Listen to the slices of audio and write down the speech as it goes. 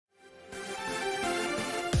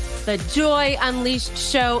The Joy Unleashed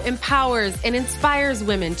show empowers and inspires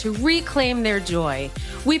women to reclaim their joy.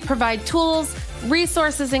 We provide tools,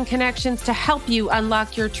 resources, and connections to help you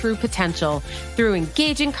unlock your true potential through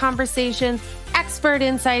engaging conversations, expert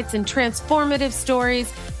insights, and transformative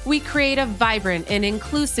stories. We create a vibrant and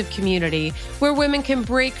inclusive community where women can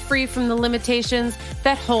break free from the limitations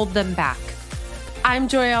that hold them back. I'm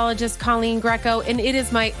joyologist Colleen Greco, and it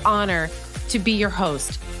is my honor to be your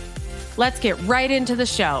host. Let's get right into the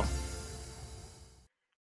show.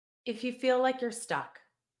 If you feel like you're stuck,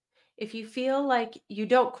 if you feel like you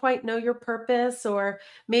don't quite know your purpose, or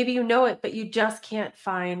maybe you know it, but you just can't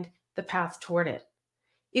find the path toward it.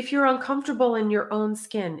 If you're uncomfortable in your own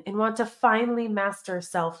skin and want to finally master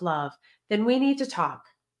self-love, then we need to talk.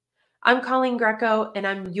 I'm Colleen Greco, and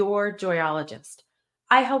I'm your joyologist.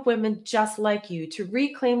 I help women just like you to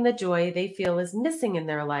reclaim the joy they feel is missing in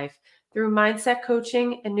their life through mindset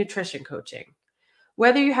coaching and nutrition coaching.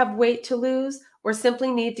 Whether you have weight to lose or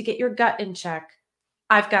simply need to get your gut in check,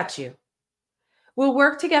 I've got you. We'll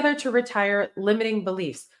work together to retire limiting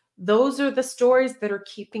beliefs. Those are the stories that are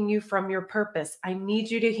keeping you from your purpose. I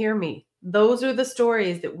need you to hear me. Those are the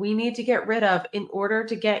stories that we need to get rid of in order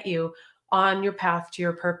to get you on your path to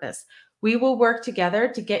your purpose. We will work together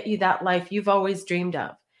to get you that life you've always dreamed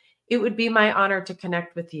of. It would be my honor to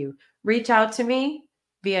connect with you. Reach out to me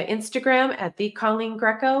via Instagram at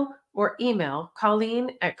 @TheColleenGreco or email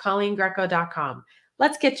Colleen@ColleenGreco.com.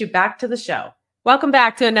 Let's get you back to the show. Welcome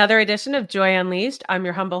back to another edition of Joy Unleashed. I'm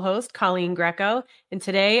your humble host, Colleen Greco, and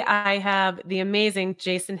today I have the amazing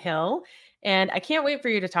Jason Hill, and I can't wait for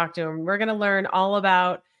you to talk to him. We're going to learn all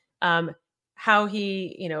about how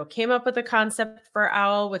he, came up with the concept for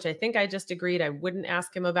OWL, which I think I just agreed I wouldn't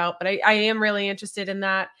ask him about, but I am really interested in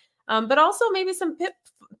that. But also maybe some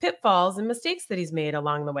pitfalls and mistakes that he's made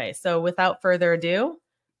along the way. So without further ado,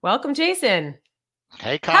 welcome, Jason.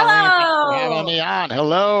 Hey, Colleen. Hello. Thanks for having me on.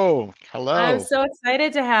 Hello. I'm so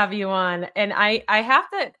excited to have you on. And I have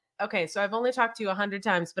to, okay, so I've only talked to you 100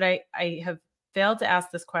 times, but I have failed to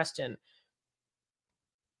ask this question.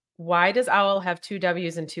 Why does OWL have 2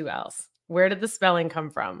 W's and 2 L's? Where did the spelling come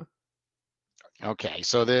from? Okay,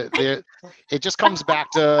 so it just comes back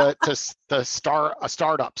to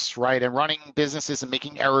startups, right? And running businesses and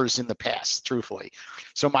making errors in the past, truthfully.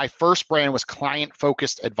 So my first brand was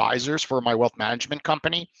Client-Focused Advisors for my wealth management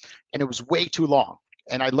company, and it was way too long.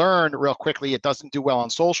 And I learned real quickly it doesn't do well on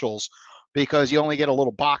socials because you only get a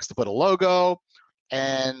little box to put a logo.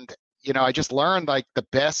 And, I just learned like the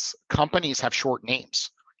best companies have short names,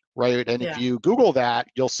 right? And if you Google that,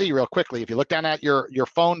 you'll see real quickly, if you look down at your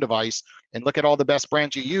phone device and look at all the best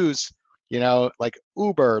brands you use, like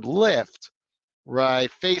Uber, Lyft, right?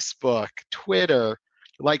 Facebook, Twitter,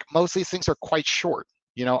 like most of these things are quite short,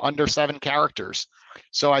 under 7 characters.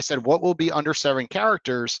 So I said, what will be under 7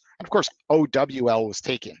 characters? And of course, OWL was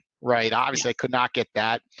taken, right? Obviously I could not get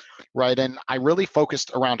that, right? And I really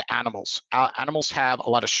focused around animals. Animals have a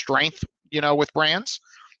lot of strength, with brands.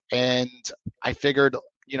 And I figured,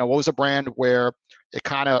 what was a brand where it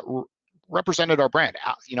kind of represented our brand.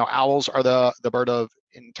 Owls are the bird of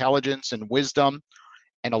intelligence and wisdom,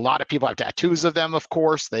 and a lot of people have tattoos of them. Of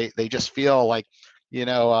course, they just feel like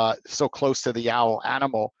so close to the owl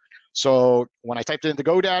animal. So when I typed it into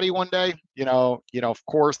GoDaddy one day, of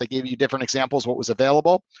course they gave you different examples what was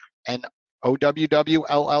available, and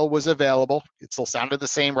OWWLL was available. It still sounded the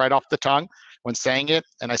same right off the tongue when saying it,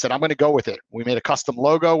 and I said I'm going to go with it. We made a custom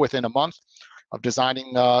logo within a month of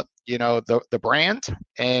designing the brand,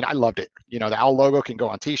 and I loved it. The owl logo can go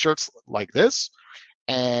on t-shirts like this,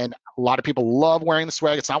 and a lot of people love wearing the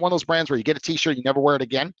swag. It's not one of those brands where you get a t-shirt, you never wear it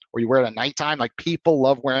again, or you wear it at nighttime. Like, people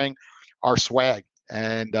love wearing our swag,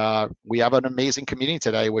 and we have an amazing community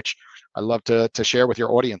today, which I love to share with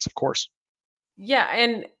your audience, of course. Yeah,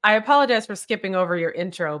 and I apologize for skipping over your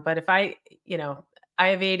intro, but if I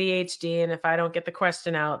have ADHD, and if I don't get the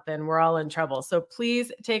question out, then we're all in trouble. So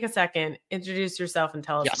please take a second, introduce yourself, and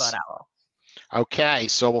tell us about OWL. Okay,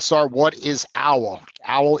 so we'll start. What is OWL?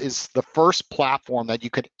 OWL is the first platform that you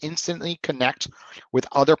could instantly connect with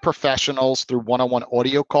other professionals through one-on-one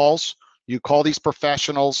audio calls. You call these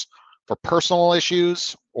professionals for personal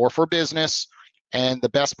issues or for business. And the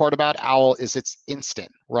best part about OWL is it's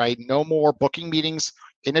instant, right? No more booking meetings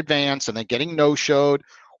in advance and then getting no-showed,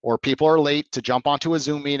 or people are late to jump onto a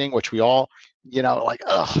Zoom meeting, which we all,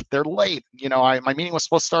 they're late. My meeting was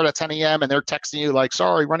supposed to start at 10 a.m. and they're texting you like,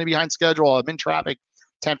 sorry, running behind schedule. I'm in traffic,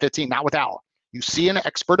 10:15. Not with OWL. You see an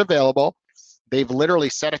expert available. They've literally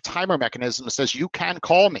set a timer mechanism that says you can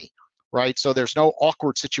call me, right? So there's no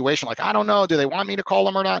awkward situation. Like, I don't know, do they want me to call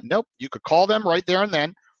them or not? Nope. You could call them right there and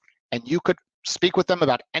then, and you could speak with them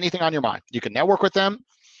about anything on your mind. You can network with them.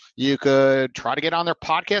 You could try to get on their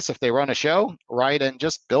podcast if they run a show, right? And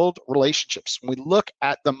just build relationships. When we look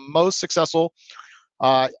at the most successful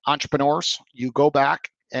entrepreneurs, you go back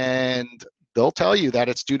and they'll tell you that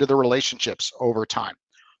it's due to the relationships over time.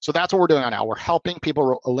 So that's what we're doing now. We're helping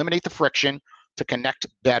people eliminate the friction to connect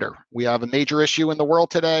better. We have a major issue in the world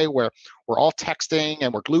today where we're all texting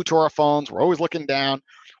and we're glued to our phones. We're always looking down.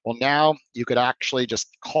 Well, now you could actually just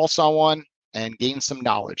call someone and gain some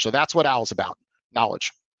knowledge. So that's what Owl's about,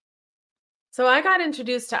 knowledge. So I got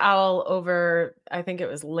introduced to Owl over, I think it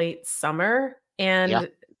was late summer. And Yeah.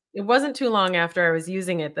 it wasn't too long after I was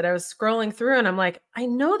using it that I was scrolling through and I'm like, I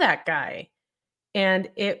know that guy. And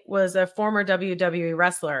it was a former WWE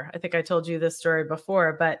wrestler. I think I told you this story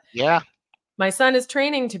before, but Yeah. my son is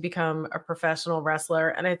training to become a professional wrestler.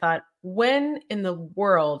 And I thought, when in the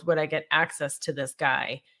world would I get access to this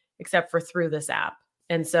guy except for through this app?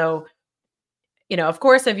 And so, of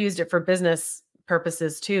course, I've used it for business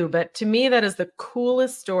purposes too. But to me, that is the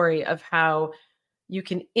coolest story of how you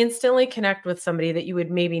can instantly connect with somebody that you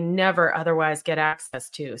would maybe never otherwise get access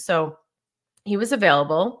to. So he was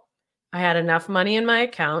available. I had enough money in my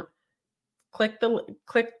account. Click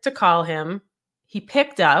to call him. He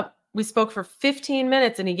picked up. We spoke for 15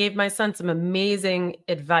 minutes and he gave my son some amazing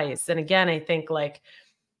advice. And again, I think like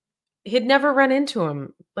he'd never run into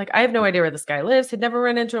him. Like, I have no idea where this guy lives. He'd never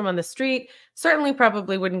run into him on the street. Certainly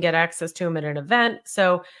probably wouldn't get access to him at an event.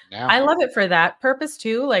 So Yeah. I love it for that purpose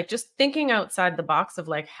too. Like just thinking outside the box of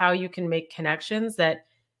like how you can make connections that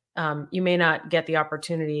you may not get the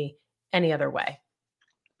opportunity any other way.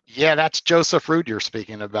 Yeah, that's Joseph Root you're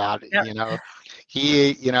speaking about. Yep.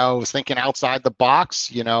 He, was thinking outside the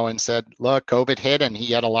box, and said, look, COVID hit and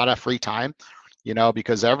he had a lot of free time,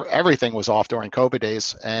 because everything was off during COVID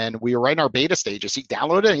days. And we were right in our beta stages. He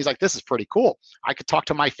downloaded it and he's like, this is pretty cool. I could talk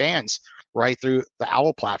to my fans right through the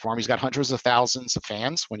Owl platform. He's got hundreds of thousands of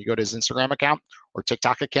fans when you go to his Instagram account or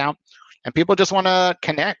TikTok account. And people just want to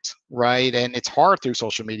connect, right? And it's hard through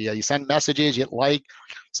social media. You send messages, you like,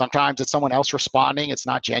 sometimes it's someone else responding. It's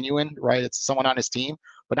not genuine, right? It's someone on his team.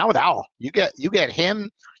 But now with Owl, you get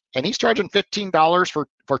him, and he's charging $15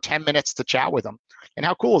 for 10 minutes to chat with him. And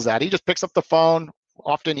how cool is that? He just picks up the phone.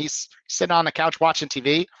 Often he's sitting on the couch watching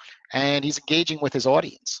TV, and he's engaging with his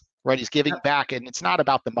audience, right? He's giving back, and it's not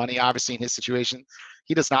about the money. Obviously, in his situation,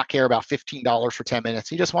 he does not care about $15 for 10 minutes.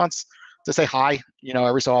 He just wants to say hi,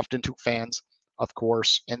 every so often to fans, of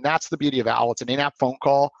course. And that's the beauty of Owl. It's an in-app phone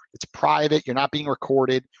call. It's private. You're not being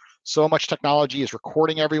recorded. So much technology is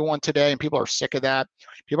recording everyone today, and people are sick of that.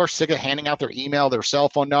 People are sick of handing out their email, their cell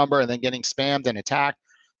phone number, and then getting spammed and attacked.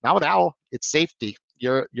 Now with Owl, it's safety.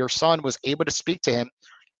 Your son was able to speak to him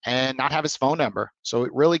and not have his phone number. So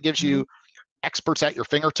it really gives you experts at your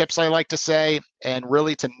fingertips, I like to say, and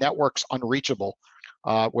really to networks unreachable.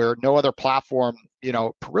 Where no other platform,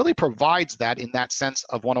 really provides that in that sense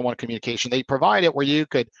of one-on-one communication. They provide it where you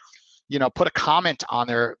could, put a comment on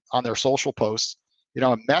their social posts,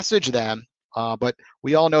 message them. But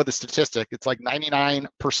we all know the statistic. It's like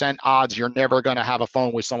 99% odds you're never going to have a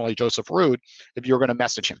phone with someone like Joseph Root if you're going to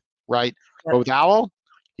message him, right? Yep. But with Owl,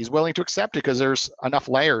 he's willing to accept it because there's enough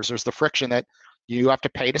layers. There's the friction that you have to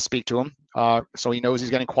pay to speak to him. So he knows he's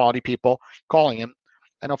getting quality people calling him.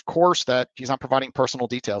 And of course that he's not providing personal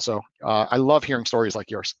details. So I love hearing stories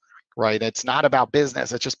like yours, right? It's not about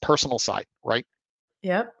business. It's just personal side, right?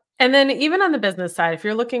 Yep. And then even on the business side, if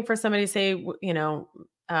you're looking for somebody, say,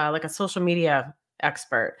 like a social media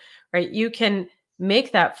expert, right? You can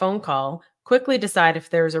make that phone call, quickly decide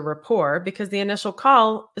if there's a rapport because the initial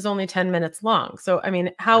call is only 10 minutes long. So, I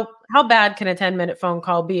mean, how bad can a 10-minute phone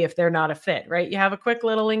call be if they're not a fit, right? You have a quick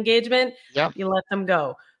little engagement, you let them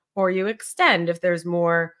go. Or you extend if there's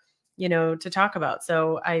more, to talk about.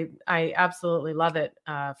 So I absolutely love it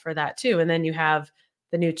for that too. And then you have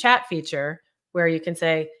the new chat feature where you can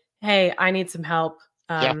say, hey, I need some help.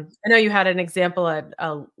 I know you had an example at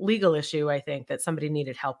a legal issue, I think, that somebody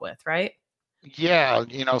needed help with, right? Yeah.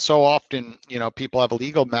 So often, people have a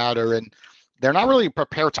legal matter and they're not really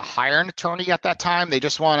prepared to hire an attorney at that time. They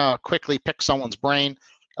just want to quickly pick someone's brain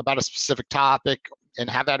about a specific topic and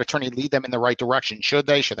have that attorney lead them in the right direction. Should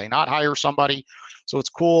they not hire somebody? So it's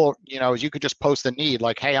cool, you could just post a need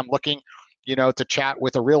like, hey, I'm looking, to chat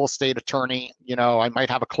with a real estate attorney. I might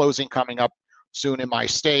have a closing coming up soon in my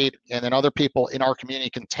state. And then other people in our community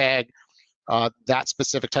can tag that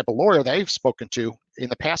specific type of lawyer they've spoken to in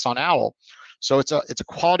the past on Owl. So it's a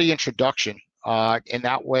quality introduction. In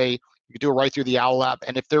that way, you can do it right through the Owl app.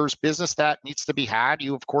 And if there's business that needs to be had,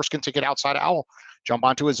 you of course can take it outside Owl. Jump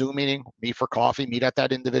onto a Zoom meeting, meet for coffee, meet at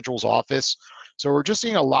that individual's office. So we're just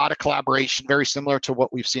seeing a lot of collaboration, very similar to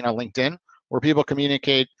what we've seen on LinkedIn, where people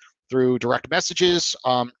communicate through direct messages,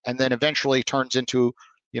 and then eventually turns into,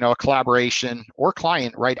 a collaboration or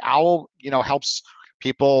client, right? Owl, helps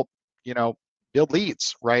people, build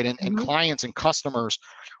leads, right? And Mhm. clients and customers.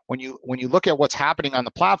 When you look at what's happening on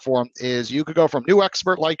the platform, is you could go from new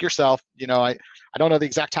expert like yourself, I don't know the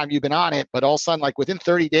exact time you've been on it, but all of a sudden, like within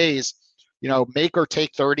 30 days, make or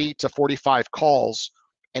take 30 to 45 calls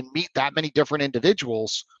and meet that many different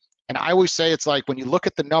individuals. And I always say it's like when you look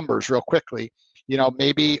at the numbers real quickly,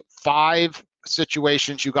 maybe 5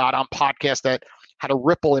 situations you got on podcasts that had a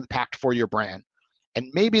ripple impact for your brand. And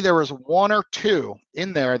maybe there was 1 or 2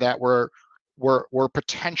 in there that were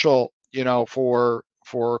potential,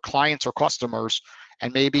 for clients or customers.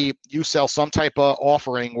 And maybe you sell some type of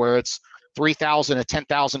offering where it's $3,000 to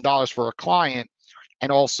 $10,000 for a client,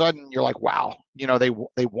 and all of a sudden you're like, wow,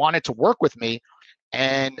 they wanted to work with me,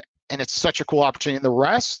 and it's such a cool opportunity. And the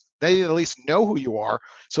rest, they at least know who you are.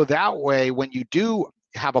 So that way, when you do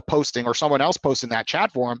have a posting or someone else posts in that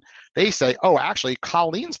chat forum, they say, oh, actually,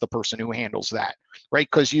 Colleen's the person who handles that, right?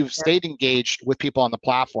 Because you've stayed engaged with people on the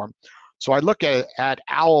platform. So I look at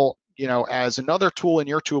Owl, as another tool in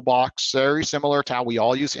your toolbox, very similar to how we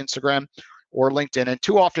all use Instagram or LinkedIn. And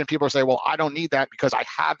too often people say, well, I don't need that because I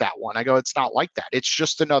have that one. I go, it's not like that. It's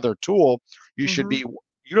just another tool. You should Mhm. be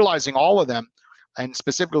utilizing all of them, and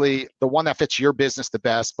specifically the one that fits your business the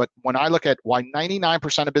best. But when I look at why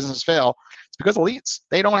 99% of businesses fail, it's because of leads.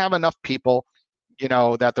 They don't have enough people,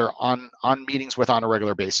 that they're on meetings with on a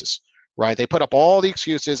regular basis, right? They put up all the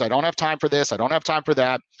excuses. I don't have time for this. I don't have time for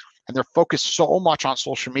that. And they're focused so much on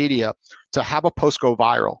social media to have a post go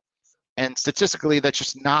viral. And statistically, that's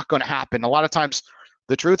just not going to happen. A lot of times,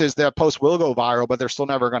 the truth is that post will go viral, but they're still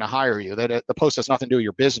never going to hire you. That the post has nothing to do with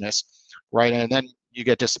your business, right? And then you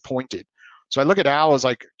get disappointed. So I look at Al as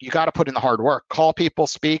like, you got to put in the hard work, call people,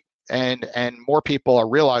 speak, and more people are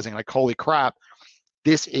realizing like, holy crap,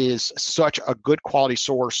 this is such a good quality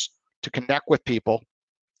source to connect with people.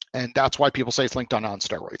 And that's why people say it's LinkedIn on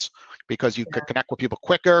steroids, because you could connect with people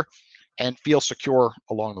quicker and feel secure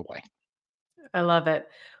along the way. I love it.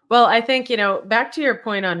 Well, I think, back to your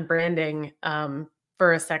point on branding,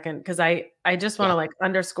 for a second, because I just want Yeah. to like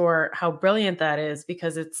underscore how brilliant that is,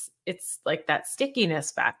 because it's like that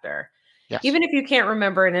stickiness factor. Yes. Even if you can't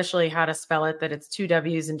remember initially how to spell it, that it's 2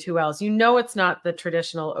 W's and 2 L's, it's not the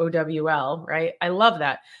traditional OWL, right? I love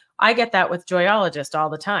that. I get that with Joyologist all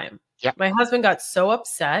the time. Yeah. My husband got so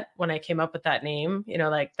upset when I came up with that name,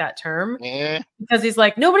 like that term, Yeah. because he's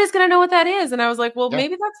like, nobody's going to know what that is. And I was like, well, Yeah.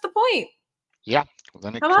 maybe that's the point. Yeah.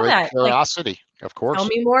 Then it How about creates that? Like, curiosity, of tell course.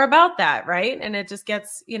 me more about that, right? And it just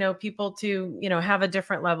gets, people to, have a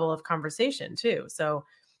different level of conversation too. So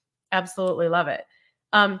absolutely love it.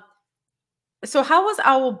 Um, so how was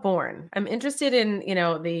Owl born? I'm interested in,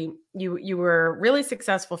 you were a really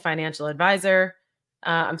successful financial advisor.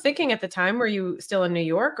 I'm thinking at the time, were you still in New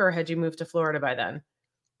York or had you moved to Florida by then?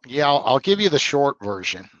 Yeah, I'll give you the short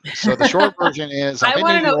version. So the short version is I'm I in New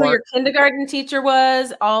want to know who York your kindergarten teacher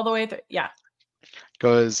was all the way through. Yeah.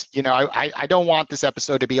 because I don't want this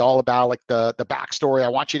episode to be all about like the backstory. I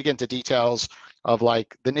want you to get into details of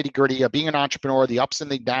like the nitty gritty of being an entrepreneur, the ups and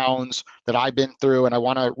the downs that I've been through, and I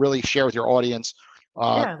want to really share with your audience,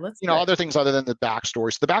 Yeah, let's do it. other things other than the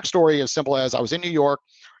backstory. So the backstory is simple as I was in New York,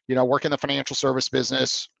 working in the financial service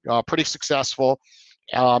business, pretty successful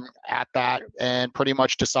at that, and pretty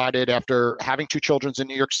much decided after having 2 children in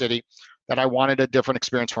New York City that I wanted a different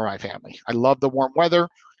experience for my family. I love the warm weather.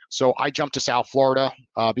 So I jumped to South Florida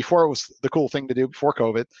before it was the cool thing to do before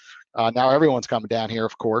COVID. Now everyone's coming down here,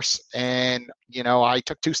 of course. And, I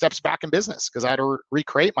took 2 steps back in business because I had to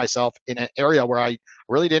recreate myself in an area where I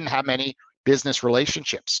really didn't have many business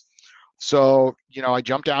relationships. So, I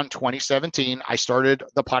jumped down in 2017. I started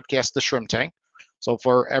the podcast, The Shrimp Tank. So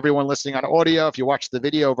for everyone listening on audio, if you watch the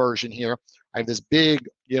video version here, I have this big,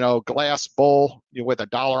 glass bowl with a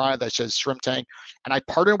dollar on it that says Shrimp Tank. And I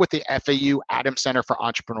partnered with the FAU Adams Center for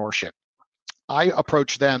Entrepreneurship. I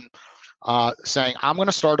approached them saying, I'm going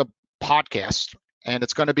to start a podcast, and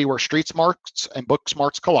it's going to be where street smarts and book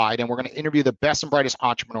smarts collide. And we're going to interview the best and brightest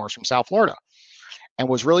entrepreneurs from South Florida. And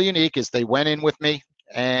what's really unique is they went in with me,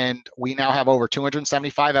 and we now have over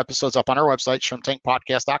 275 episodes up on our website,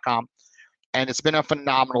 shrimptankpodcast.com. And it's been a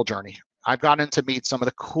phenomenal journey. I've gotten to meet some of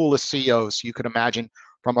the coolest CEOs you could imagine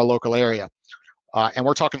from our local area. And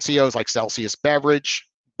we're talking CEOs like Celsius Beverage,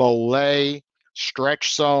 Bolay,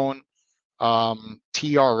 Stretch Zone,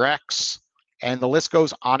 TRX, and the list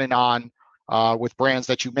goes on and on with brands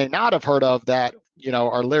that you may not have heard of that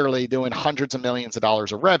are literally doing hundreds of millions of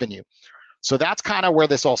dollars of revenue. So that's kind of where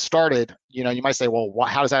this all started. You might say, well,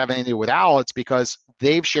 how does that have anything to do with Owl? It's because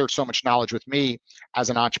they've shared so much knowledge with me as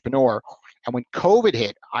an entrepreneur. And when COVID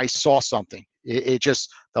hit, I saw something. It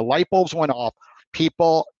just, the light bulbs went off.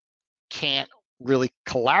 People can't really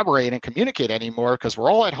collaborate and communicate anymore because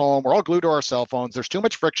we're all at home. We're all glued to our cell phones. There's too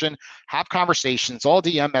much friction, have conversations, all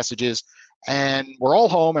DM messages, and we're all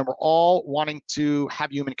home and we're all wanting to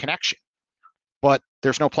have human connection. But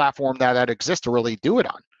there's no platform that exists to really do it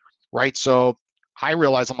on, right? So I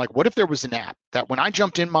realized, I'm like, what if there was an app that when I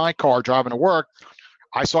jumped in my car driving to work,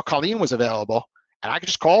 I saw Colleen was available and I could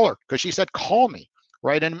just call her because she said, call me,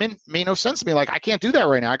 right? And it made no sense to me. Like, I can't do that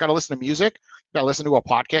right now. I got to listen to music, I got to listen to a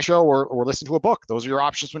podcast show or listen to a book. Those are your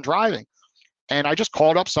options when driving. And I just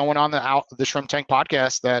called up someone on the Shrimp Tank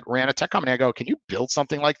podcast that ran a tech company. I go, can you build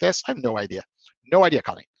something like this? I have no idea. No idea,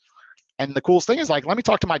 Colleen. And the coolest thing is, like, let me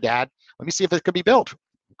talk to my dad. Let me see if it could be built.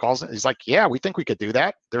 He's like, yeah, we think we could do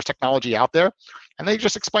that. There's technology out there. And they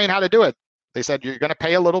just explained how to do it. They said, you're going to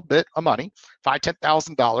pay a little bit of money, $5,000,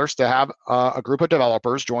 $10,000 to have a group of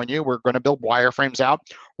developers join you. We're going to build wireframes out.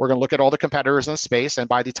 We're going to look at all the competitors in the space. And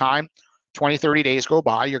by the time 20, 30 days go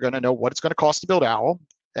by, you're going to know what it's going to cost to build OWL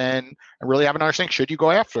and really have an understanding, should you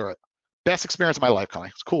go after it? Best experience of my life,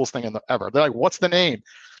 Colleen. It's the coolest thing ever. They're like, what's the name?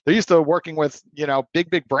 They're used to working with,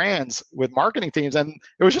 big brands with marketing teams. And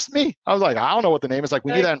it was just me. I was like, I don't know what the name is. Like,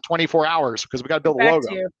 we need that in 24 hours because we got to build a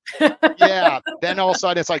logo. Yeah. Then all of a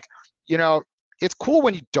sudden it's like, it's cool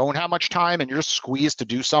when you don't have much time and you're just squeezed to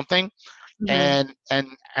do something. Mm-hmm.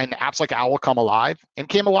 And apps like OWL come alive and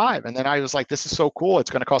came alive. And then I was like, this is so cool. It's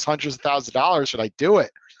going to cost hundreds of thousands of dollars. Should I do it?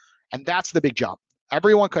 And that's the big jump.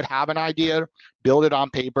 Everyone could have an idea, build it on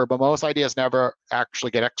paper, but most ideas never actually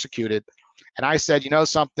get executed. And I said,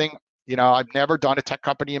 something, I've never done a tech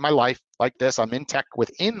company in my life like this. I'm in tech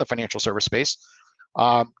within the financial service space,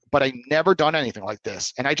 but I never done anything like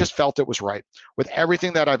this. And I just felt it was right. With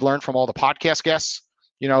everything that I've learned from all the podcast guests,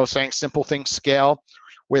 saying simple things scale,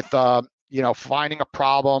 with, finding a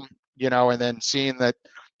problem, and then seeing that,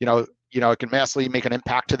 it can massively make an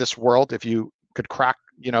impact to this world if you could crack,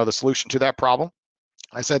 the solution to that problem.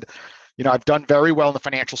 I said, I've done very well in the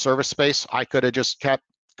financial service space. I could have just kept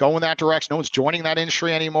going that direction. No one's joining that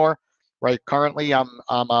industry anymore, right? Currently, I'm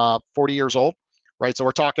 40 years old, right? So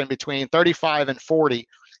we're talking between 35 and 40,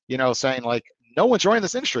 saying like, no one's joining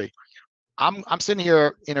this industry. I'm sitting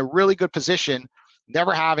here in a really good position,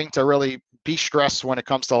 never having to really be stressed when it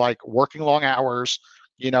comes to like working long hours,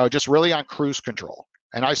 just really on cruise control.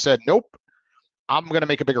 And I said, nope, I'm going to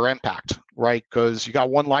make a bigger impact, right? Because you got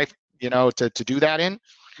one life, to do that in.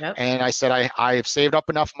 Yep. And I said, I've saved up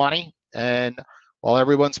enough money, and while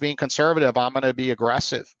everyone's being conservative, I'm going to be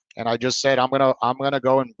aggressive. And I just said, I'm going to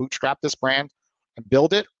go and bootstrap this brand and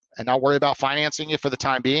build it and not worry about financing it for the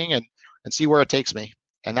time being and see where it takes me.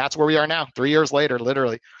 And that's where we are now, 3 years later,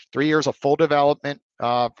 literally 3 years of full development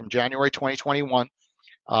from January 2021,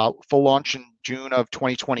 full launch in June of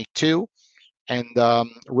 2022. And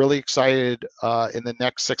really excited in the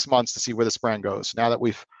next 6 months to see where this brand goes. Now that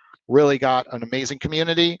we've really got an amazing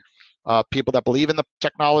community, people that believe in the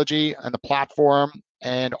technology and the platform,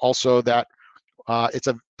 and also that it's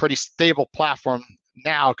a pretty stable platform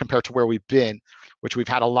now compared to where we've been, which we've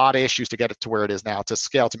had a lot of issues to get it to where it is now, to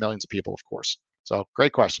scale to millions of people, of course. So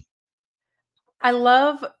great question. I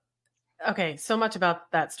love, so much about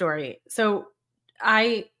that story. So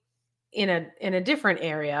in a different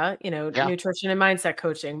area, nutrition and mindset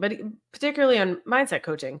coaching, but particularly on mindset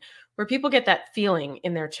coaching, where people get that feeling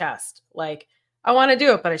in their chest, like, I want to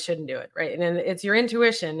do it, but I shouldn't do it. Right. And then it's your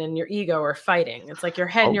intuition and your ego are fighting. It's like your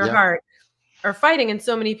head and your heart are fighting. And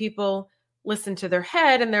so many people listen to their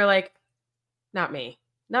head and they're like, not me,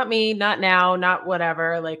 not now, not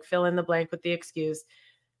whatever, like fill in the blank with the excuse.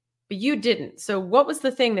 But you didn't. So what was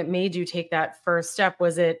the thing that made you take that first step?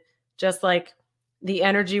 Was it just like the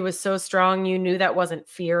energy was so strong, you knew that wasn't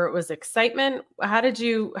fear, it was excitement? How did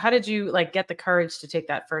you like get the courage to take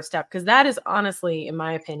that first step? Because that is honestly, in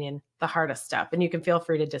my opinion, the hardest step. And you can feel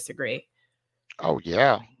free to disagree. Oh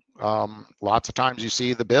yeah. Lots of times you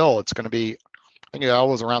see the bill, it's going to be, I think that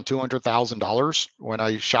was around $200,000 when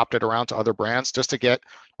I shopped it around to other brands just to get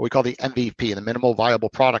what we call the MVP, the minimal viable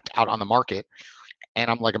product, out on the market.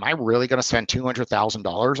 And I'm like, am I really going to spend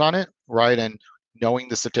 $200,000 on it? Right. And knowing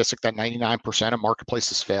the statistic that 99% of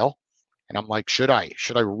marketplaces fail. And I'm like, should I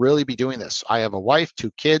really be doing this? I have a wife,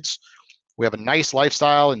 2 kids. We have a nice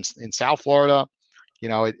lifestyle in South Florida.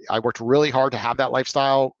 I worked really hard to have that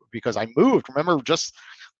lifestyle because I moved. Remember, just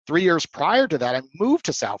 3 years prior to that, I moved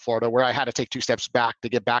to South Florida where I had to take 2 steps back to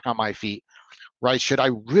get back on my feet, right? Should I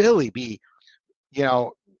really be,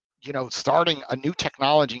 starting a new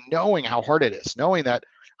technology, knowing how hard it is, knowing that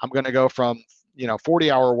I'm going to go from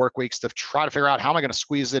 40-hour work weeks to try to figure out how am I going to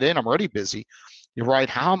squeeze it in? I'm already busy. You're right.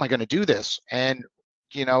 How am I going to do this? And,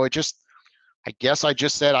 it just, I guess I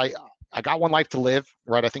just said I got one life to live,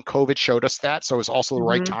 right? I think COVID showed us that. So it was also the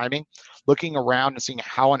right Hmm. timing. Looking around and seeing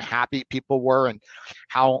how unhappy people were and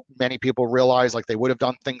how many people realized like they would have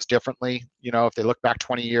done things differently, if they look back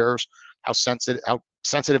 20 years, how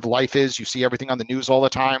sensitive life is. You see everything on the news all the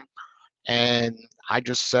time. And I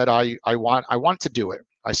just said I want to do it.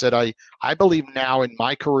 I said I believe now in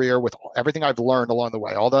my career with everything I've learned along the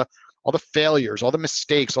way, all the failures, all the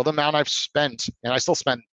mistakes, all the amount I've spent, and I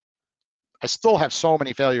still have so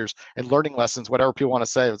many failures and learning lessons, whatever people want to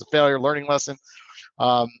say. It was a failure, learning lesson.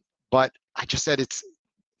 Um, but I just said it's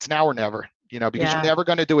now or never, because you're Yeah. never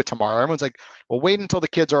going to do it tomorrow. Everyone's like, well, wait until the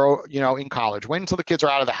kids are, in college. Wait until the kids are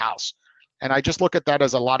out of the house. And I just look at that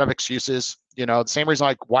as a lot of excuses. The same reason,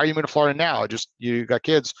 like, why are you moving to Florida now? Just you got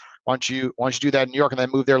kids. Why don't you do that in New York and then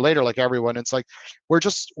move there later, like everyone? It's like we're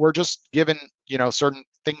just given, certain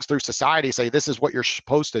things through society. Say this is what you're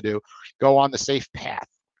supposed to do. Go on the safe path.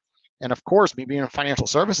 And of course, me being in financial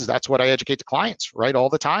services, that's what I educate the clients, right? All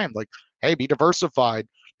the time. Like, hey, be diversified,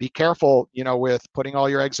 be careful, with putting all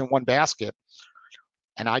your eggs in one basket.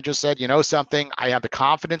 And I just said, something, I have the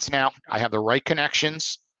confidence now, I have the right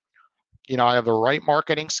connections, I have the right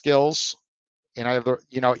marketing skills, and I have the,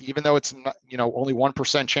 even though it's not, only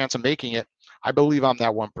 1% chance of making it, I believe I'm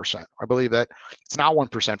that 1%. I believe that it's not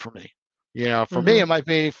 1% for me. For me, Hmm. it might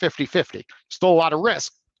be 50-50. Still a lot of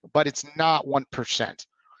risk, but it's not 1%.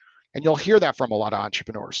 And you'll hear that from a lot of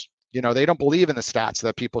entrepreneurs. They don't believe in the stats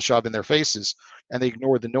that people shove in their faces and they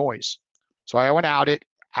ignore the noise. So I went at it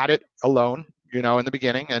alone, in the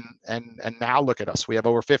beginning, and now look at us. We have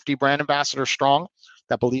over 50 brand ambassadors strong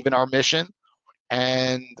that believe in our mission.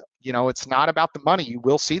 And it's not about the money. You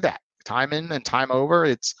will see that time in and time over.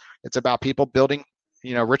 It's about people building,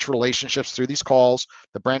 rich relationships through these calls,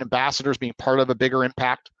 the brand ambassadors being part of a bigger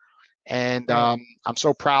impact. And Right. I'm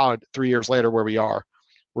so proud 3 years later where we are,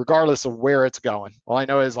 regardless of where it's going. All I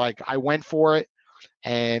know is like I went for it,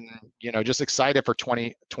 and just excited for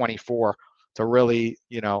 2024 to really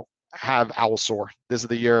have Owl soar. This is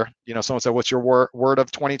the year. Someone said, "What's your word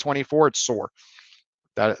of 2024?" It's soar.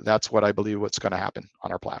 That's what I believe what's going to happen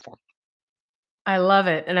on our platform. I love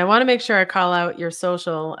it. And I want to make sure I call out your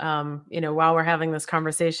social, while we're having this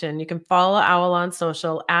conversation. You can follow Owl on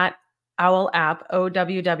social at Owl App,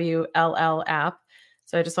 OWWLL app.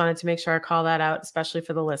 So I just wanted to make sure I call that out, especially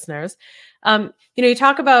for the listeners. You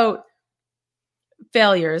talk about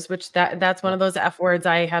failures, which that's one Yeah, of those F words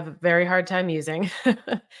I have a very hard time using.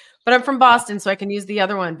 But I'm from yeah, Boston, so I can use the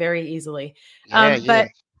other one very easily. yeah, But yeah.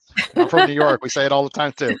 I'm from New York. We say it all the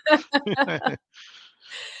time too.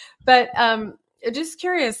 But just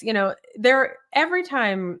curious, there every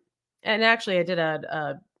time, and actually, I did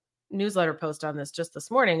a newsletter post on this just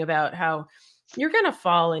this morning about how you're going to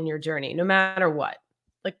fall in your journey no matter what,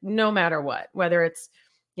 like no matter what, whether it's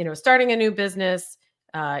starting a new business,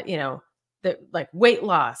 the like weight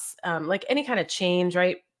loss, like any kind of change,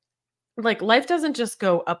 right? Like life doesn't just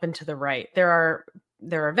go up and to the right. There are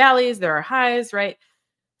valleys, there are highs, right?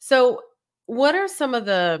 So, what are some of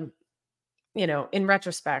the in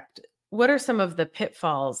retrospect, what are some of the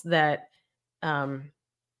pitfalls that um,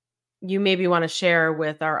 you maybe want to share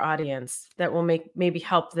with our audience that will maybe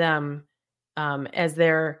help them as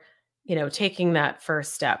they're, taking that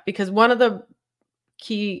first step? Because one of the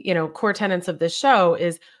key, core tenets of this show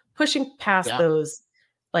is pushing past Yeah. those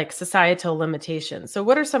like societal limitations. So,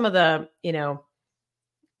 what are some of the,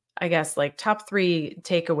 I guess like top three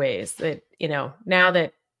takeaways that, now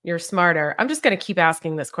that you're smarter, I'm just going to keep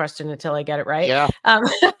asking this question until I get it right. Yeah. Um,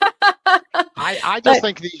 I just but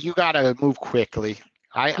think that you got to move quickly.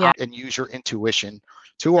 yeah, And use your intuition.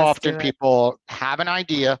 Too let's often do it. people have an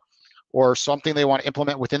idea or something they want to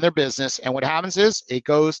implement within their business. And what happens is it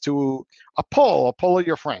goes to a poll of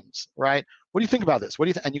your friends, right? What do you think about this? What do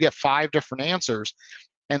you think? And you get 5 different answers.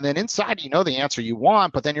 And then inside, the answer you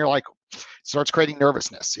want, but then you're like, it starts creating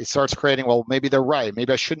nervousness. It starts creating, well, maybe they're right.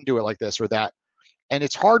 Maybe I shouldn't do it like this or that. And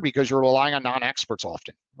it's hard because you're relying on non-experts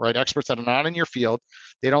often, right? Experts that are not in your field,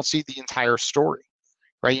 they don't see the entire story,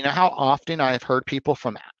 right? You know how often I've heard people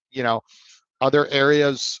from, other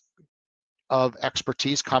areas of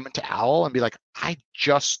expertise come into Owl and be like, I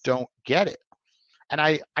just don't get it. And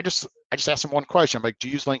I just asked them one question. I'm like, do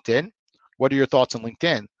you use LinkedIn? What are your thoughts on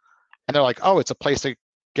LinkedIn? And they're like, oh, it's a place to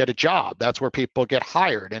get a job. That's where people get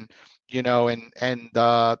hired. And,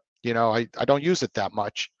 I don't use it that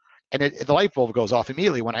much. And the light bulb goes off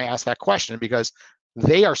immediately when I ask that question, because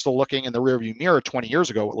they are still looking in the rearview mirror 20 years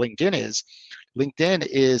ago what LinkedIn is. LinkedIn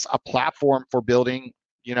is a platform for building,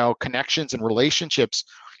 connections and relationships.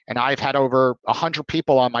 And I've had over 100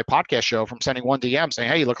 people on my podcast show from sending one DM saying,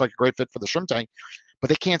 hey, you look like a great fit for the shrimp tank, but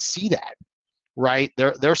they can't see that, right?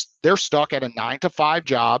 They're stuck at a 9 to 5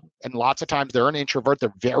 job, and lots of times they're an introvert.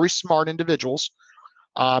 They're very smart individuals,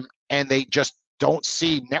 and they just don't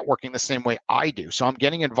see networking the same way I do. So I'm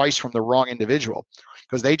getting advice from the wrong individual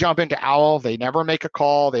because they jump into Owl, they never make a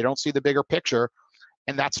call, they don't see the bigger picture,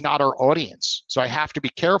 and that's not our audience. So I have to be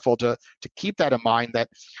careful to keep that in mind, that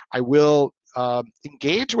I will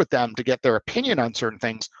engage with them to get their opinion on certain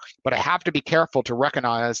things, but I have to be careful to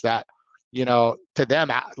recognize that, to them,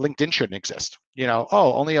 LinkedIn shouldn't exist.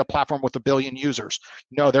 Oh, only a platform with 1 billion users.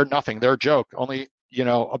 No, they're nothing. They're a joke. Only,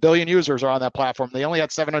 1 billion users are on that platform. They only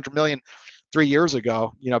had 700 million 3 years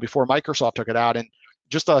ago, before Microsoft took it out, and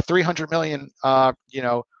just a 300 million,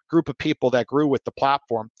 group of people that grew with the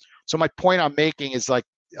platform. So my point I'm making is, like,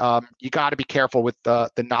 you got to be careful with the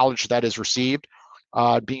knowledge that is received,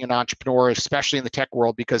 being an entrepreneur, especially in the tech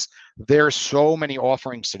world, because there's so many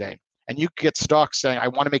offerings today. And you get stuck saying, I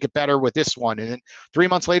want to make it better with this one. And then 3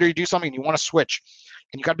 months later, you do something and you want to switch.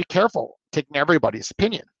 And you got to be careful taking everybody's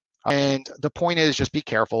opinion. And the point is, just be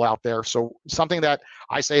careful out there. So something that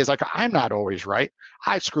I say is, like, I'm not always right.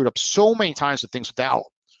 I've screwed up so many times with things without,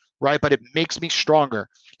 right? But it makes me stronger.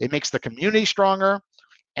 It makes the community stronger.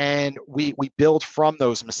 And we build from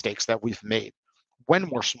those mistakes that we've made when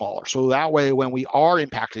we're smaller. So that way, when we are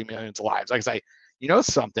impacting millions of lives, like I say,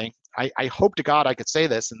 something, I hope to God I could say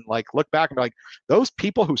this and, like, look back and be like, those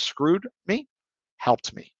people who screwed me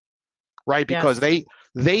helped me, right? Because Yes.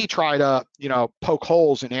 they try to, poke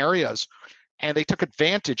holes in areas, and they took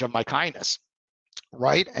advantage of my kindness,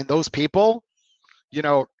 right? And those people,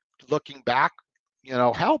 looking back,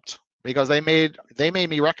 helped, because they made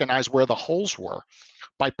me recognize where the holes were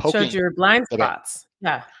by Showed poking your blind at it. spots.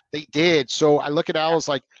 Yeah. They did. So I look at Al as,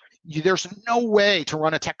 like, there's no way to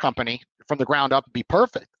run a tech company from the ground up and be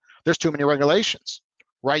perfect. There's too many regulations,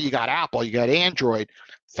 right? You got Apple, you got Android,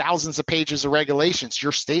 thousands of pages of regulations,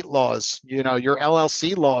 your state laws, your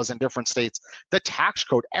LLC laws in different states, the tax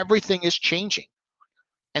code, everything is changing.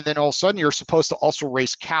 And then all of a sudden, you're supposed to also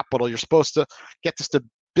raise capital. You're supposed to get this to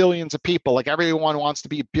billions of people. Like, everyone wants to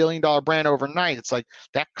be a $1 billion brand overnight. It's like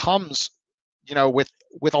that comes,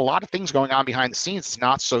 with a lot of things going on behind the scenes. It's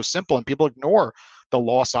not so simple, and people ignore the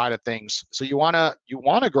law side of things. So you wanna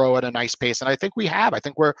grow at a nice pace, and I think we have. I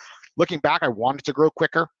think we're looking back. I wanted to grow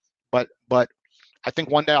quicker, but I think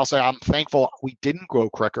one day I'll say I'm thankful we didn't grow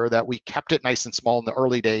quicker. That we kept it nice and small in the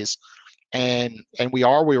early days, and we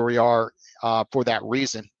are where we are for that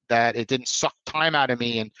reason. That it didn't suck time out of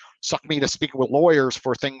me and suck me to speaking with lawyers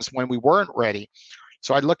for things when we weren't ready.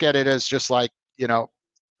 So I look at it as just like,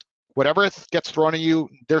 whatever gets thrown at you,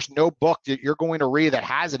 there's no book that you're going to read that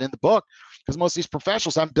has it in the book, because most of these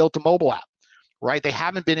professionals haven't built a mobile app, right? They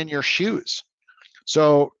haven't been in your shoes.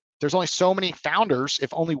 So there's only so many founders.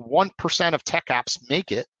 If only 1% of tech apps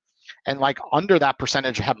make it, and, like, under that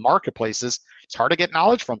percentage have marketplaces, it's hard to get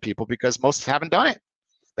knowledge from people because most haven't done it.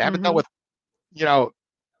 They haven't dealt with,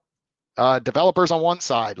 developers on one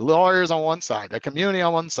side, lawyers on one side, the community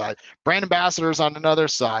on one side, brand ambassadors on another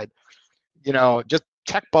side, just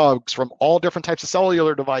tech bugs from all different types of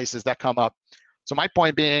cellular devices that come up. So my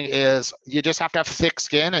point being is, you just have to have thick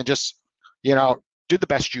skin and just, do the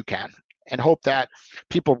best you can, and hope that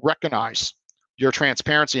people recognize your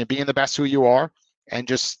transparency and being the best who you are, and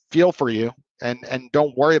just feel for you, and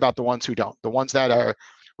don't worry about the ones who don't. The ones that are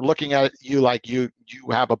looking at you like you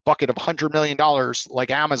have a bucket of $100 million like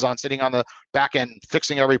Amazon sitting on the back end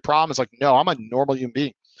fixing every problem. It's like, no, I'm a normal human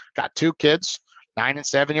being. Got 2 kids, 9 and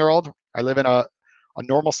 7-year-old. I live in a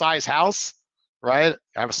normal size house, right?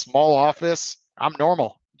 I have a small office. I'm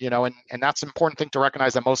normal, and that's an important thing to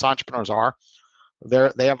recognize, that most entrepreneurs are.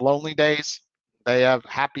 They have lonely days, they have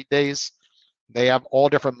happy days, they have all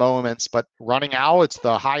different moments. But running out, it's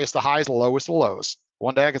the highest of highs, the lowest of lows.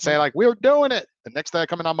 One day I could say, like, we were doing it. The next day I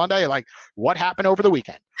come in on Monday, like, what happened over the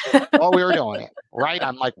weekend? Oh, we were doing it, right?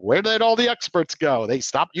 I'm like, where did all the experts go? They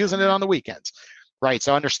stopped using it on the weekends, right?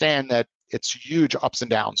 So understand that it's huge ups and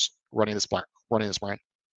downs running this brand.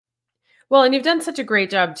 Well, and you've done such a great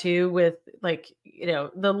job too with, like,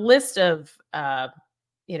 the list of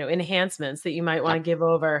enhancements that you might want Yep. to give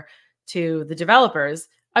over to the developers.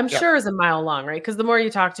 I'm Yep. sure is a mile long, right? Because the more you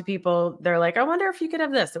talk to people, they're like, I wonder if you could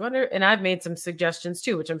have this. I wonder, and I've made some suggestions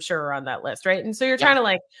too, which I'm sure are on that list, right? And so you're Yeah. trying to,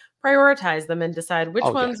 like, prioritize them and decide which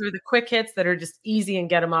Oh yeah. ones are the quick hits that are just easy and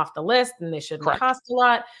get them off the list and they shouldn't Correct. cost a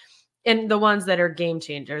lot, and the ones that are game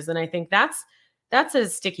changers. And I think that's a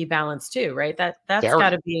sticky balance too, right? That's got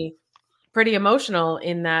Very. to be pretty emotional,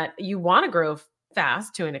 in that you want to grow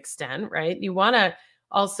fast to an extent, right? You want to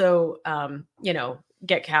also,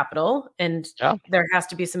 get capital, and Yeah. there has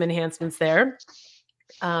to be some enhancements there.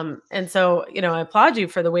 And so, I applaud you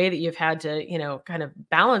for the way that you've had to, kind of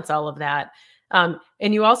balance all of that. And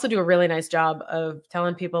you also do a really nice job of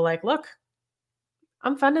telling people like, look,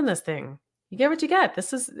 I'm funding this thing. You get what you get.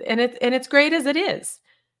 This is, and it's great as it is.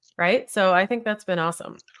 Right. So I think that's been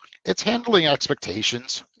awesome. It's handling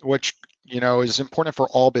expectations, which, is important for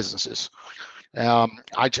all businesses.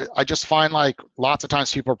 I just find like lots of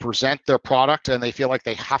times people present their product and they feel like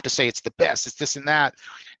they have to say it's the best, it's this and that.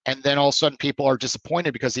 And then all of a sudden people are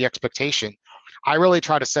disappointed because the expectation. I really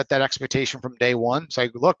try to set that expectation from day one. It's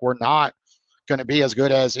like, look, we're not going to be as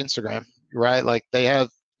good as Instagram, right? Like they have,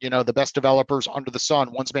 the best developers under the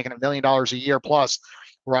sun. One's making $1 million a year plus,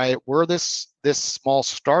 right? We're this small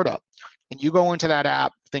startup. And you go into that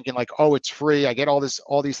app thinking like, oh, it's free. I get all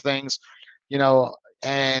these things,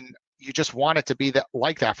 and you just want it to be that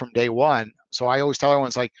like that from day one. So I always tell everyone,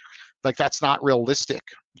 it's like that's not realistic.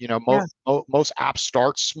 Most apps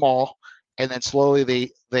start small, and then slowly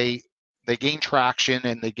they gain traction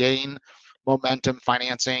and they gain momentum,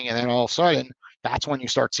 financing, and then all of a sudden that's when you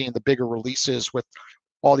start seeing the bigger releases with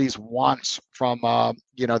all these wants from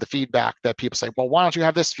the feedback that people say, well, why don't you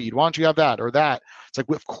have this feed? Why don't you have that or that? It's like,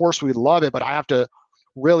 of course we love it, but I have to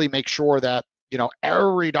really make sure that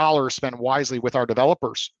every dollar is spent wisely with our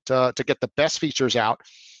developers to get the best features out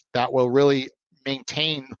that will really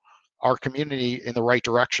maintain our community in the right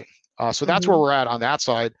direction. So that's where we're at on that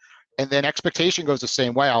side. And then expectation goes the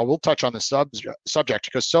same way. I will touch on the subject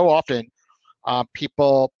because so often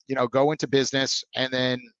people, go into business and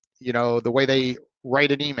then, the way they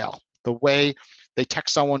write an email, the way they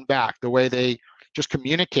text someone back, the way they just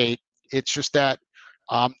communicate, it's just that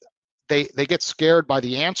they get scared by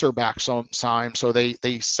the answer back sometimes, so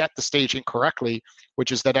they set the stage incorrectly,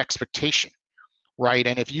 which is that expectation, right?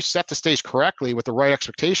 And if you set the stage correctly with the right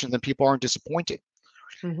expectation, then people aren't disappointed.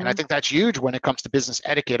 And I think that's huge when it comes to business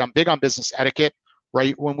etiquette. I'm big on business etiquette.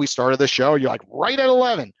 Right when we started the show, you're like right at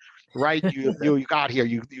 11, right? You got here,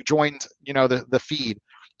 you joined, the feed,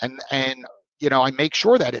 and I make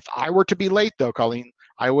sure that if I were to be late though, Colleen,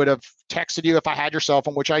 I would have texted you if I had your cell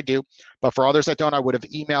phone, which I do. But for others that don't, I would have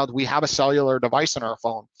emailed. We have a cellular device in our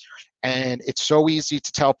phone. And it's so easy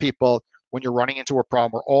to tell people when you're running into a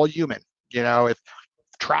problem. We're all human. If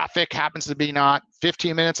traffic happens to be not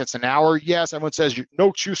 15 minutes, it's an hour. Yes, everyone says no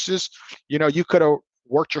excuses. You could have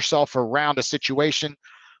worked yourself around a situation.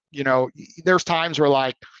 There's times where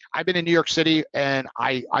like I've been in New York City and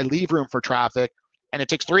I leave room for traffic and it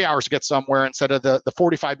takes 3 hours to get somewhere instead of the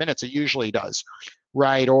 45 minutes it usually does,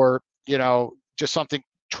 right? Or, just something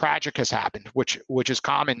tragic has happened, which is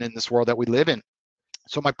common in this world that we live in.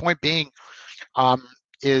 So my point being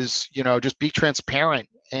is, just be transparent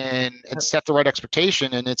and set the right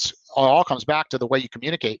expectation. And it all comes back to the way you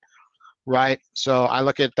communicate, right? So I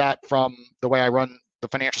look at that from the way I run the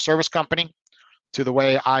financial service company to the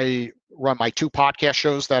way I run my 2 podcast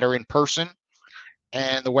shows that are in person.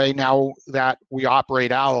 And the way now that we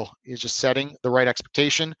operate OWL is just setting the right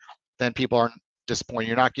expectation. Then people aren't disappointed.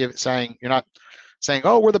 You're not saying,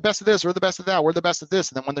 oh, we're the best of this, we're the best of that, we're the best of this.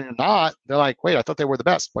 And then when they're not, they're like, wait, I thought they were the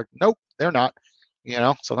best. Like, nope, they're not.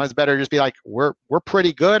 Sometimes it's better to just be like, we're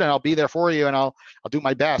pretty good and I'll be there for you and I'll do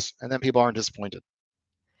my best. And then people aren't disappointed.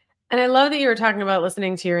 And I love that you were talking about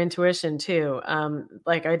listening to your intuition too.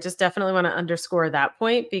 Like I just definitely want to underscore that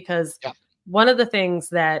point because one of the things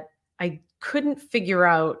that I couldn't figure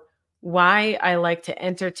out why I like to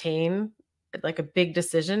entertain like a big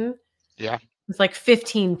decision. Yeah. It's like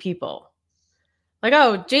 15 people. Like,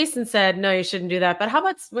 oh, Jason said, no, you shouldn't do that. But how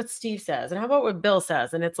about what Steve says? And how about what Bill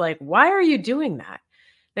says? And it's like, why are you doing that?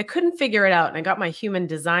 And I couldn't figure it out. And I got my human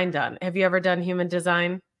design done. Have you ever done human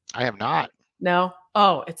design? I have not. No?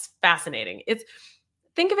 Oh, it's fascinating.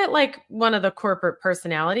 Think of it like one of the corporate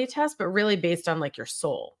personality tests, but really based on like your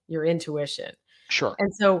soul, your intuition. Sure.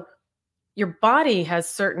 And so your body has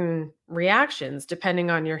certain reactions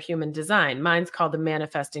depending on your human design. Mine's called the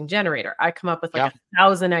manifesting generator. I come up with like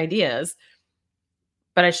 1,000 ideas,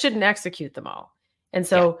 but I shouldn't execute them all. And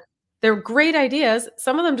so they're great ideas.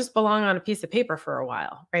 Some of them just belong on a piece of paper for a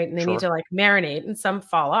while, right? And they need to like marinate and some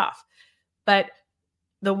fall off. But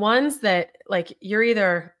the ones that like you're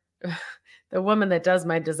either the woman that does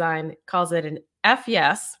my design calls it an F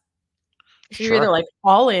yes. So you're either like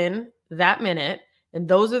all in that minute, and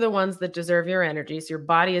those are the ones that deserve your energy. So your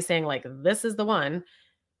body is saying like, this is the one.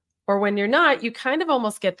 Or when you're not, you kind of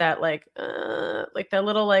almost get that like that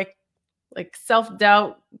little like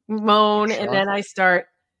self-doubt moan. And then I start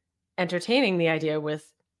entertaining the idea with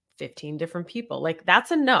 15 different people. Like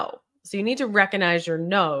that's a no. So you need to recognize your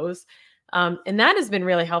no's. And that has been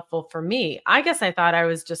really helpful for me. I guess I thought I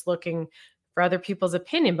was just looking for other people's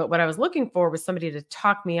opinion, but what I was looking for was somebody to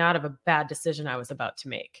talk me out of a bad decision I was about to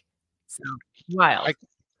make. So wild.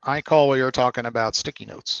 I call what you're talking about sticky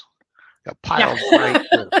notes, piled Yeah. right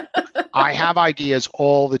through. I have ideas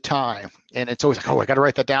all the time, and it's always like, oh, I got to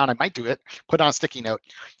write that down. I might do it. Put on a sticky note,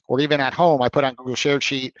 or even at home, I put on Google Shared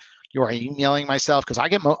Sheet. You're emailing myself because I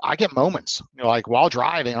get moments, like while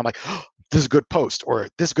driving, I'm like, oh, this is a good post, or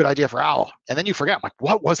this is a good idea for Al, and then you forget. I'm like,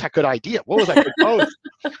 what was that good idea? What was that good post?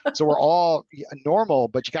 So we're all normal,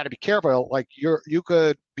 but you got to be careful. Like you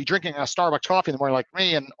could be drinking a Starbucks coffee in the morning, like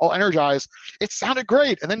me, and all energized. It sounded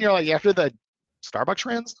great, and then you're like, after the Starbucks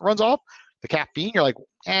runs off, the caffeine, you're like,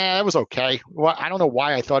 it was okay. Well, I don't know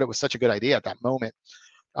why I thought it was such a good idea at that moment.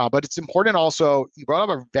 But it's important also, you brought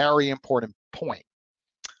up a very important point.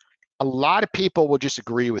 A lot of people will just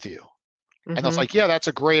agree with you. And they'll like, yeah, that's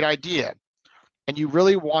a great idea. And you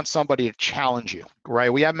really want somebody to challenge you,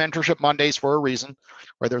 right? We have Mentorship Mondays for a reason,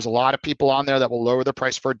 where there's a lot of people on there that will lower the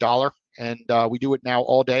price for $1. And we do it now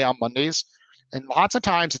all day on Mondays. And lots of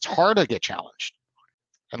times it's hard to get challenged.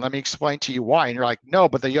 And let me explain to you why. And you're like, no,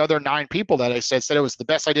 but the other 9 people that I said it was the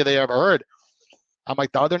best idea they ever heard. I'm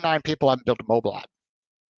like, the other 9 people haven't built a mobile app.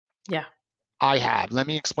 Yeah. I have. Let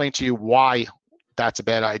me explain to you why that's a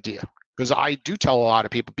bad idea. Because I do tell a lot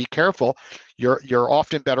of people, be careful. You're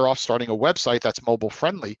often better off starting a website that's mobile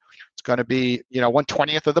friendly. It's going to be,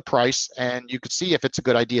 1/20th of the price, and you could see if it's a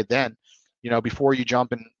good idea then, before you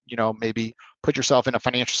jump and, maybe put yourself in a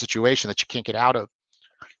financial situation that you can't get out of.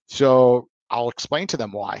 So I'll explain to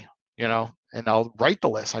them why, and I'll write the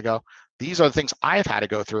list. I go, these are the things I've had to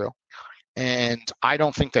go through. And I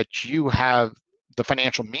don't think that you have the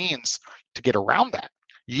financial means to get around that.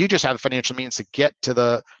 You just have the financial means to get to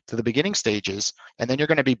the beginning stages, and then you're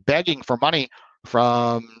going to be begging for money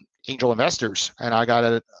from angel investors. And I got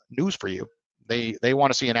a news for you. They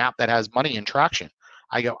want to see an app that has money and traction.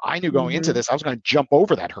 I go, I knew going into this, I was going to jump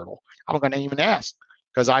over that hurdle. I'm going to even ask,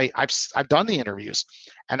 because I've done the interviews,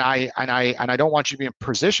 and I don't want you to be in a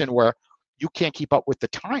position where you can't keep up with the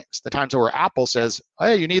times where Apple says,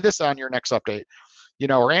 hey, you need this on your next update,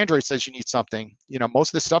 or Android says you need something. Most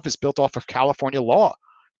of this stuff is built off of California law,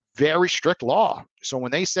 very strict law. So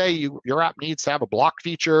when they say your app needs to have a block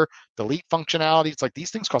feature, delete functionality, it's like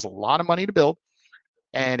these things cost a lot of money to build.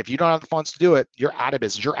 And if you don't have the funds to do it, you're out of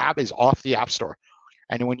business. Your app is off the App Store.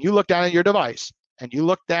 And when you look down at your device and you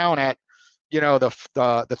look down at,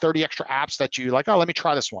 the 30 extra apps that you like, oh, let me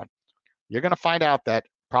try this one, you're going to find out that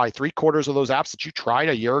probably 3/4 of those apps that you tried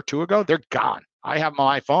a year or 2 ago, they're gone. I have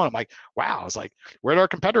my phone. I'm like, wow. I was like, where did our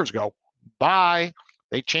competitors go? Bye.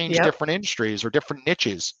 They change different industries or different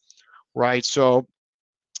niches, right? So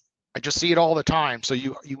I just see it all the time. So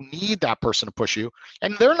you need that person to push you,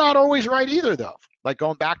 and they're not always right either, though. Like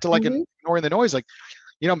going back to like ignoring the noise, like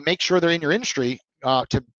make sure they're in your industry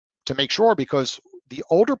to make sure, because the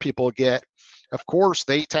older people get, of course,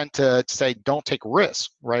 they tend to say don't take risks,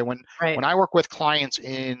 right? When I work with clients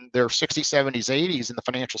in their 60s, 70s, 80s in the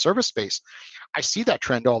financial service space, I see that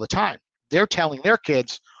trend all the time. They're telling their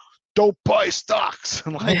kids, don't buy stocks.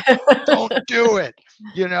 Like, don't do it.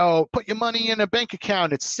 Put your money in a bank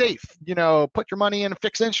account. It's safe. Put your money in a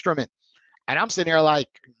fixed instrument. And I'm sitting here like,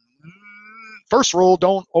 first rule,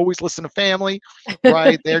 don't always listen to family,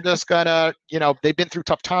 right? They're just gonna, they've been through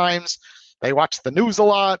tough times. They watch the news a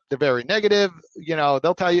lot. They're very negative.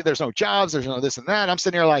 They'll tell you there's no jobs, there's no this and that. I'm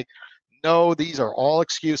sitting here like, no, these are all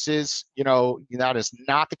excuses. That is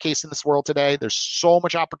not the case in this world today. There's so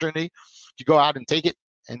much opportunity. You go out and take it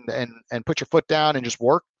and put your foot down and just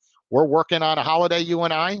work. We're working on a holiday, you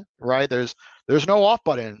and I, right? There's no off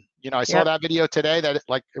button. I saw that video today that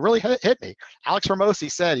it really hit me. Alex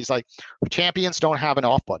Ramosi said, he's like, champions don't have an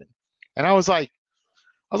off button. And I was like,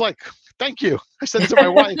 thank you. I said to my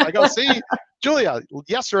wife, I go, see, Julia,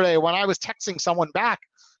 yesterday when I was texting someone back,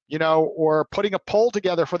 or putting a poll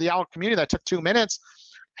together for the Al community that took 2 minutes,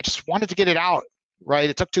 I just wanted to get it out, right?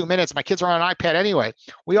 It took 2 minutes. My kids are on an iPad anyway.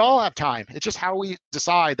 We all have time. It's just how we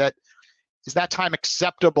decide that, is that time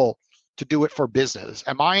acceptable to do it for business?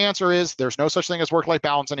 And my answer is there's no such thing as work-life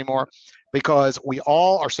balance anymore, because we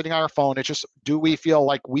all are sitting on our phone. It's just, do we feel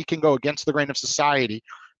like we can go against the grain of society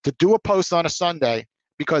to do a post on a Sunday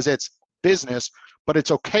because it's business, but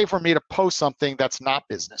it's okay for me to post something that's not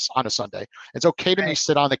business on a Sunday? It's okay to me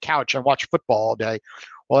sit on the couch and watch football all day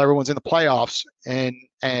while everyone's in the playoffs and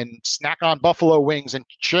snack on buffalo wings and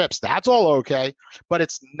chips. That's all okay, but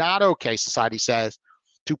it's not okay, society says,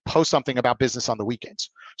 to post something about business on the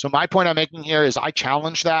weekends. So my point I'm making here is I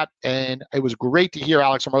challenge that, and it was great to hear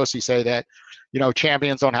Alex Ramosi say that,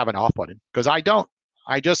 champions don't have an off button, because I don't.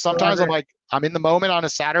 I just sometimes I'm like, I'm in the moment on a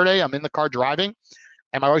Saturday, I'm in the car driving,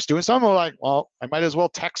 and my wife's doing something. I'm like, well, I might as well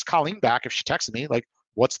text Colleen back if she texted me. Like,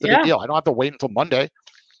 what's the big deal? I don't have to wait until Monday,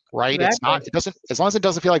 right? It doesn't, as long as it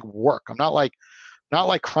doesn't feel like work. I'm not like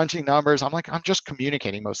crunching numbers. I'm just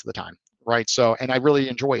communicating most of the time. right? So, and I really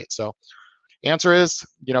enjoy it. So answer is,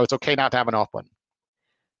 it's okay not to have an off button.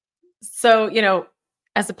 So,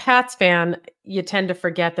 as a Pats fan, you tend to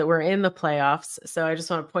forget that we're in the playoffs. So I just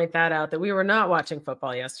want to point that out, that we were not watching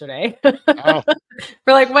football yesterday. Oh,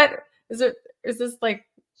 We're like, what is it? Is this like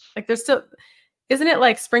there's still, isn't it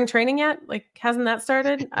like spring training yet? Like, hasn't that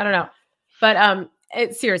started? I don't know. But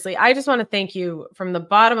seriously, I just want to thank you from the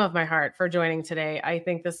bottom of my heart for joining today. I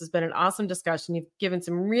think this has been an awesome discussion. You've given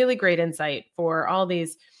some really great insight for all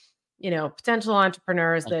these, potential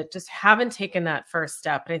entrepreneurs that just haven't taken that first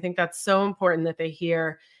step. And I think that's so important that they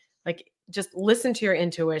hear, like, just listen to your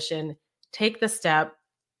intuition, take the step.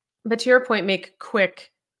 But to your point, make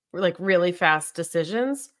quick, like really fast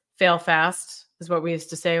decisions. Fail fast is what we used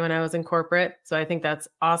to say when I was in corporate. So I think that's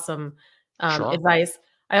awesome sure. advice.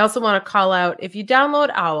 I also want to call out, if you download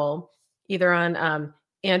Owl, either on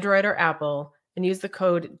Android or Apple, and use the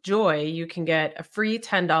code JOY, you can get a free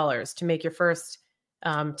 $10 to make your first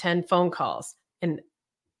 10 phone calls. And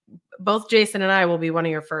both Jason and I will be one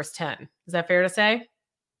of your first 10. Is that fair to say?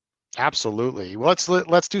 Absolutely. Well,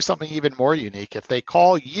 let's do something even more unique. If they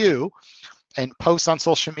call you and post on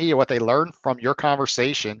social media what they learned from your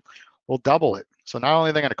conversation, we'll double it. So not only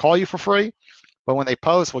are they going to call you for free, but when they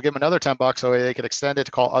post, we'll give them another $10 so they can extend it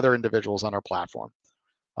to call other individuals on our platform.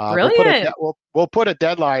 Brilliant. We'll put a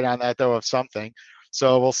deadline on that, though, of something.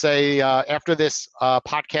 So we'll say after this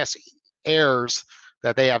podcast airs,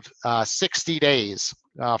 that they have 60 days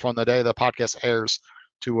from the day the podcast airs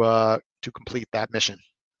to complete that mission.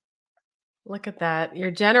 Look at that. Your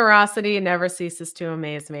generosity never ceases to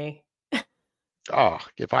amaze me. Oh,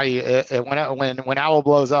 when Owl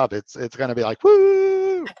blows up, it's going to be like,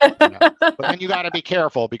 woo! But then you got to be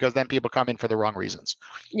careful, because then people come in for the wrong reasons.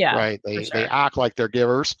 Yeah, right. They act like they're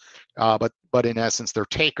givers, but in essence they're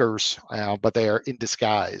takers. But they are in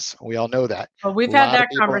disguise. We all know that. Well, we've had that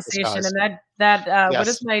conversation, and that yes. What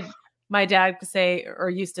does my dad say, or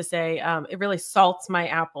used to say? It really salts my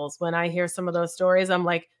apples when I hear some of those stories. I'm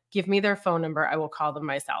like, give me their phone number. I will call them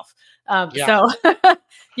myself. So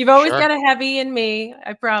you've always got a heavy in me,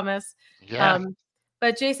 I promise. Yeah.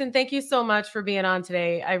 But Jason, thank you so much for being on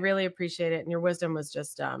today. I really appreciate it. And your wisdom was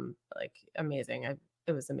just like amazing.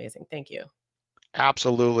 It was amazing. Thank you.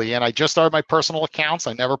 Absolutely. And I just started my personal accounts.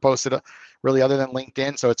 I never posted it really other than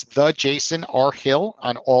LinkedIn. So it's the Jason R. Hill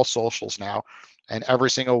on all socials now. And every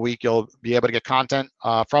single week you'll be able to get content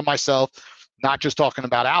from myself, not just talking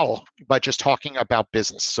about Owl, but just talking about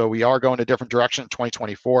business. So we are going a different direction in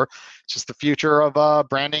 2024. It's just the future of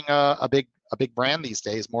branding a big brand these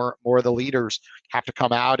days. More of the leaders have to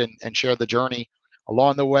come out and share the journey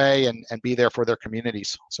along the way and be there for their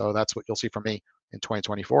communities. So that's what you'll see from me in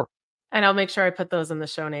 2024. And I'll make sure I put those in the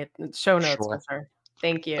show notes Sure. with her.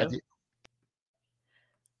 Thank you.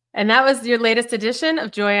 And that was your latest edition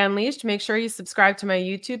of Joy Unleashed. Make sure you subscribe to my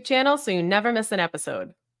YouTube channel so you never miss an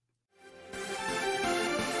episode.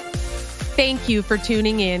 Thank you for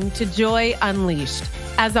tuning in to Joy Unleashed.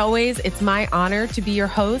 As always, it's my honor to be your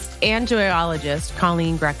host and joyologist,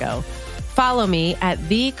 Colleen Greco. Follow me at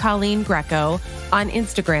The Colleen Greco on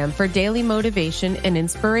Instagram for daily motivation and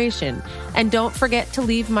inspiration. And don't forget to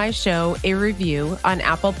leave my show a review on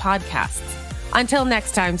Apple Podcasts. Until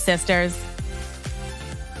next time, sisters.